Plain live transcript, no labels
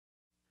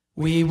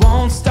We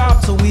won't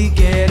stop till we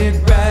get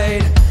it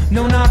right.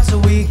 No, not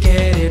till we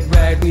get it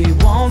right. We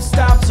won't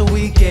stop till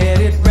we get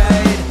it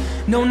right.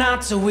 No,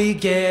 not till we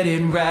get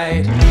it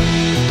right.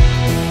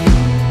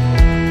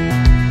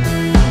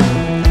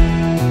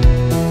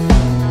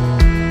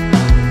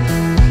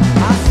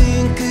 I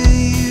think of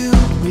you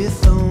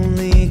with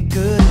only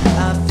good.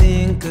 I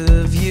think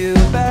of you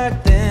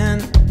back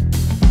then.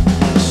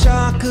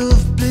 Shock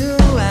of blue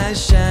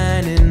eyes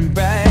shining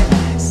bright,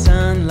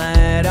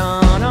 sunlight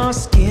on our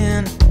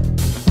skin.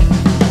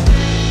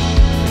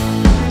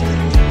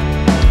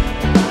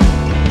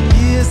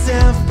 Years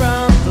have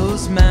brought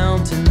those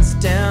mountains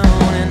down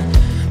and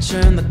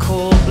churned the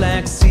cold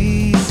black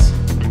seas.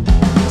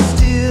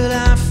 Still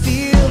I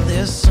feel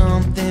there's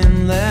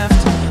something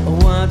left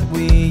of what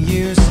we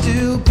used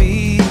to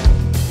be.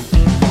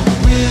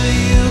 Will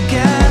you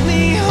guide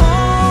me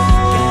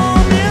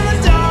home in the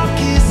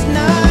darkest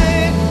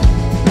night?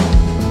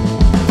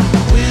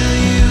 Will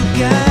you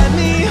guide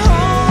me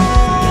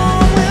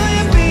home? Will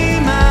you be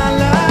my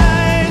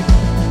light?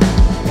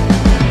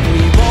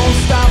 We won't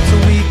stop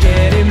till we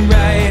get it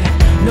right.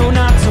 No,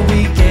 not till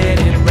we get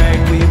it right.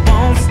 We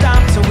won't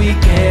stop till we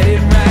get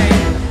it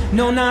right.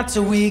 No, not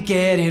till we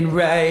get it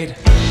right.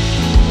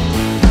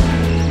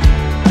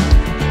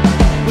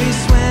 We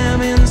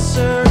swam in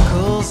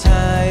circles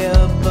high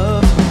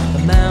above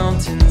the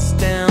mountains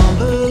down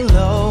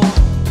below,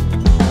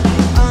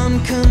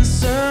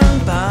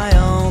 unconcerned by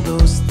all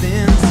those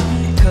things,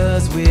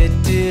 'cause we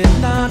did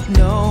not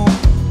know.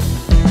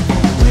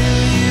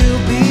 Will you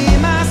be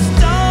my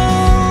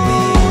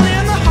stone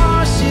in the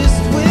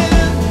harshest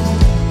wind?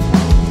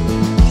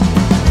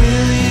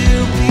 Will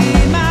you be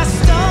my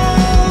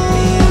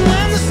stone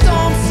when the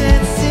storm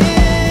sets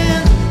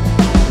in?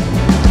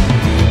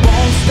 We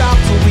won't stop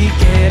till we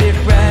get it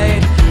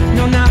right.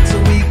 No, not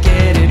till we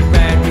get it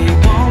right. We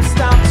won't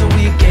stop till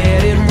we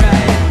get it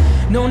right.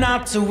 No, not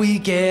till we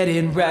get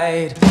it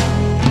right.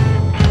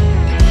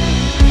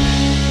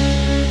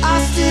 I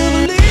still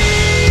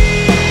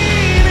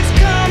believe it's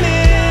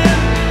coming.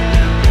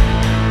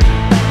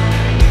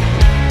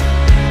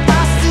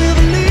 I still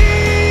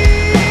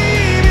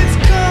believe it's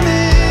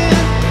coming.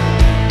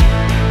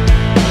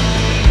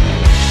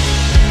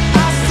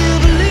 I still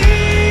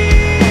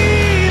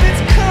believe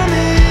it's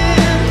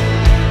coming.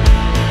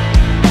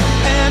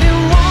 And it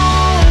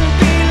won't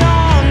be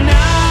long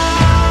now.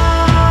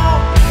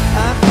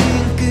 I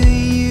think of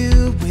you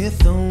with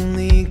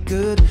only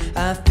good.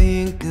 I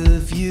think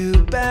of you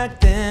back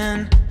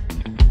then.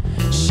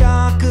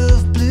 Shock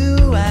of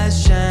blue eyes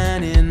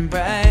shining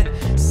bright,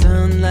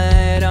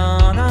 sunlight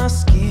on our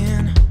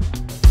skin.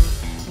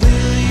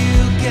 Will you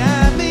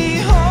guide me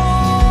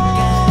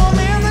home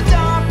in the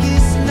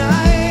darkest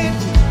night?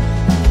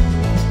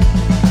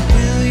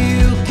 Will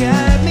you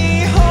guide me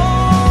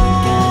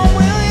home?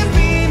 Will you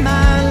be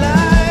my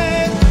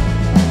light?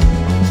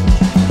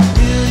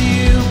 Will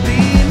you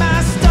be my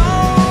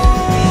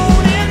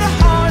stone in the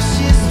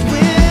harshest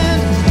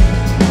wind?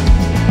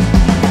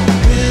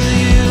 Will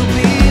you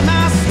be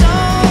my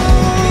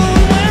stone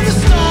when the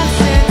storm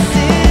sets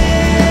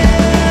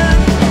in?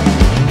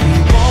 We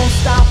won't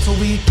stop till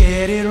we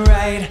get it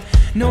right.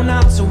 No,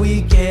 not till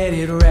we get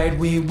it right.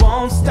 We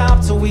won't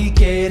stop till we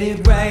get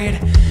it right.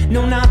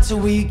 No, not till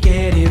we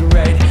get it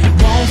right.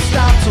 Won't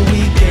stop till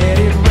we get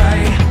it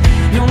right.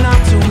 No, not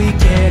till we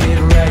get it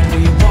right.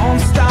 We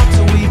won't stop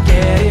till we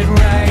get it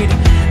right.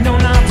 No,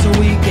 not till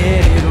we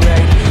get it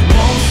right.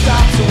 Won't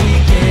stop till we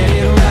get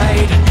it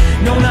right.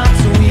 No, not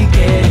till we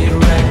get it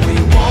right. We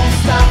won't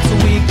stop till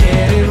we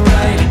get it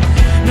right.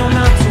 No,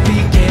 not till we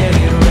get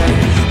it right.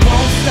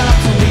 Won't stop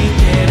till we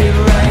get it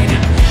right.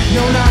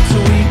 No, not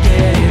till we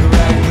get it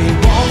right. We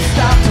won't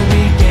stop till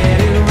we get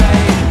it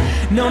right.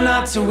 No,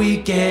 not till we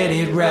get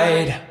it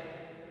right.